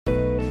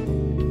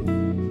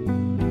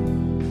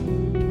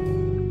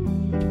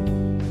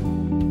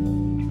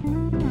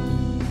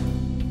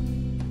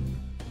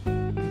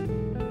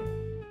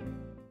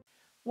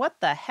What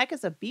the heck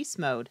is a beast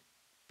mode?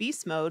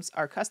 Beast modes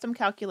are custom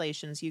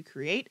calculations you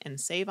create and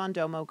save on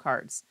Domo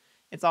cards.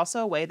 It's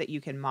also a way that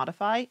you can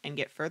modify and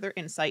get further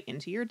insight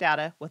into your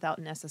data without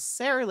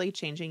necessarily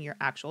changing your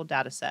actual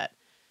data set.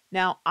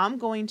 Now, I'm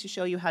going to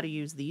show you how to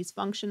use these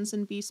functions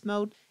in beast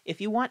mode.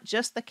 If you want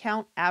just the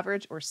count,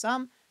 average, or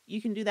sum,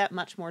 you can do that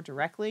much more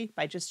directly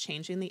by just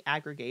changing the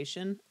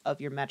aggregation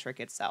of your metric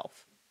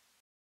itself.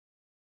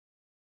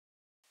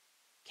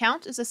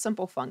 Count is a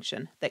simple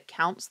function that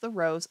counts the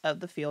rows of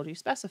the field you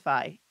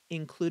specify,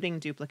 including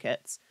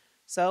duplicates.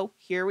 So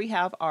here we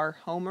have our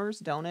Homer's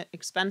donut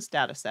expense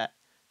dataset.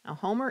 Now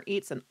Homer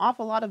eats an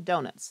awful lot of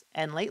donuts,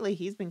 and lately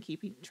he's been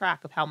keeping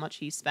track of how much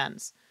he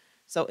spends.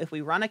 So if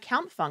we run a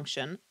count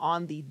function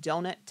on the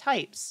donut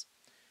types,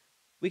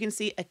 we can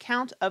see a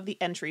count of the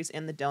entries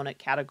in the donut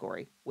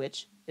category,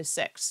 which is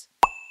 6.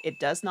 It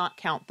does not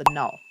count the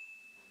null.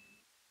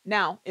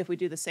 Now, if we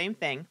do the same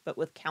thing, but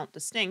with count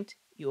distinct,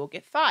 you will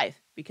get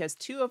 5 because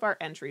 2 of our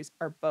entries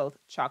are both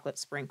chocolate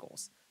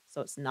sprinkles.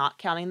 So it's not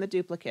counting the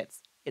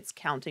duplicates, it's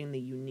counting the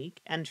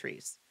unique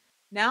entries.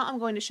 Now I'm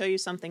going to show you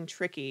something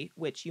tricky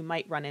which you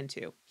might run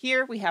into.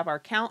 Here we have our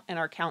count and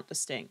our count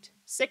distinct,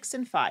 6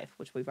 and 5,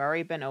 which we've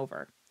already been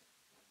over.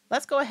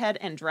 Let's go ahead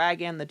and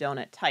drag in the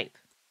donut type.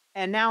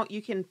 And now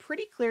you can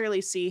pretty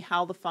clearly see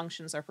how the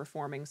functions are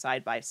performing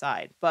side by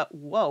side. But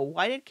whoa,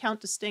 why did count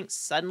distinct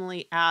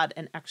suddenly add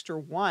an extra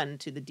 1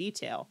 to the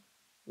detail?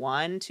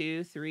 1,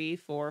 2, 3,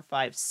 4,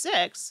 5,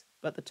 6,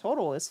 but the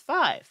total is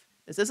 5.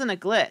 This isn't a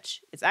glitch.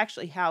 It's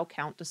actually how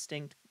count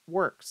distinct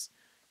works.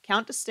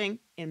 Count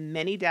distinct in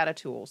many data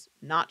tools,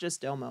 not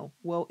just Domo,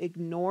 will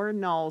ignore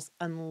nulls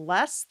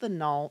unless the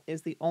null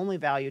is the only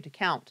value to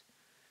count.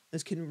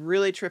 This can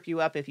really trip you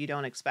up if you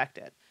don't expect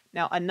it.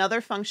 Now,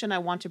 another function I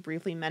want to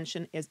briefly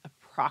mention is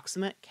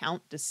approximate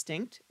count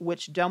distinct,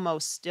 which Domo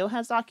still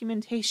has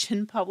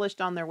documentation published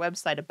on their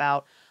website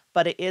about,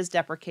 but it is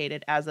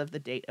deprecated as of the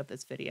date of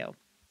this video.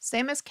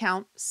 Same as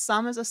count,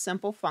 sum is a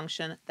simple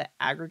function that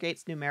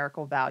aggregates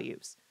numerical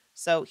values.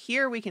 So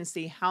here we can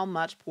see how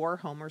much poor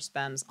Homer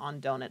spends on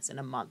donuts in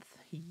a month.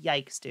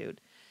 Yikes, dude.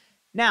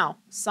 Now,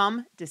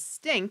 sum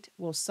distinct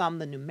will sum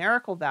the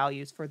numerical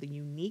values for the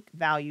unique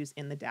values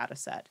in the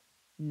dataset,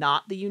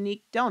 not the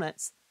unique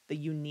donuts, the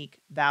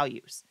unique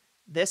values.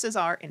 This is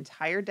our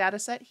entire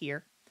dataset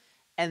here,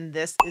 and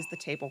this is the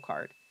table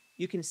card.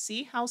 You can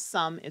see how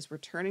sum is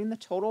returning the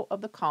total of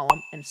the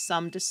column and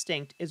sum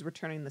distinct is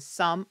returning the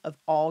sum of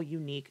all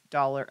unique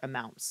dollar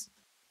amounts.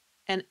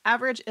 And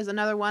average is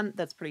another one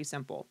that's pretty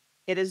simple.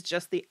 It is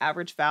just the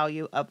average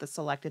value of the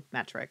selected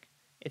metric.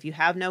 If you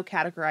have no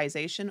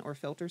categorization or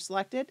filter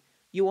selected,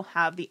 you will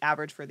have the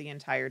average for the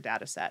entire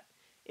dataset.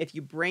 If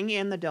you bring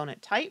in the donut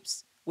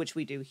types, which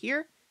we do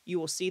here, you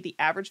will see the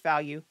average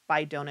value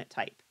by donut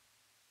type.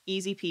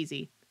 Easy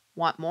peasy.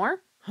 Want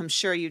more? I'm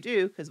sure you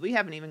do, because we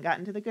haven't even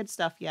gotten to the good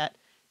stuff yet.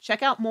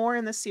 Check out more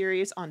in the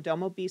series on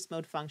Domo Beast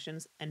Mode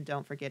functions, and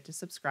don't forget to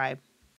subscribe.